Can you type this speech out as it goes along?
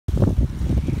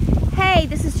Hey,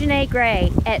 this is Jenà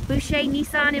Gray at Boucher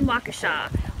Nissan in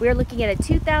Waukesha. We are looking at a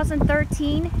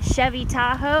 2013 Chevy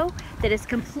Tahoe that is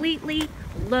completely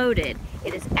loaded.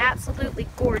 It is absolutely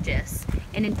gorgeous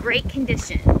and in great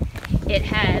condition. It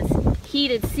has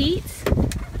heated seats,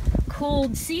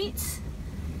 cooled seats,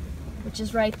 which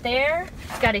is right there.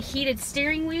 It's got a heated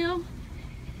steering wheel,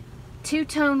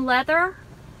 two-tone leather,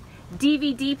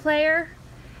 DVD player,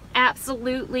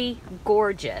 absolutely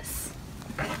gorgeous.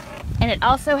 And it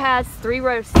also has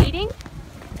 3-row seating,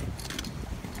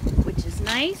 which is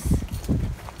nice.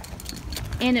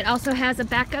 And it also has a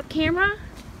backup camera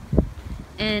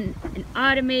and an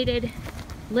automated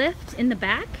lift in the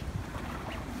back.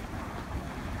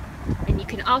 And you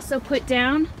can also put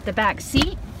down the back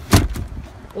seat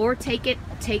or take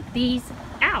these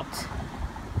out.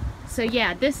 So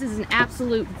yeah, this is an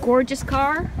absolute gorgeous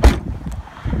car.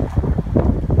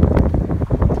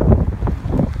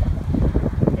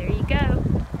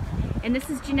 And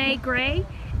this is Jenà Gray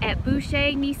at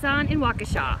Boucher Nissan in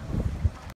Waukesha.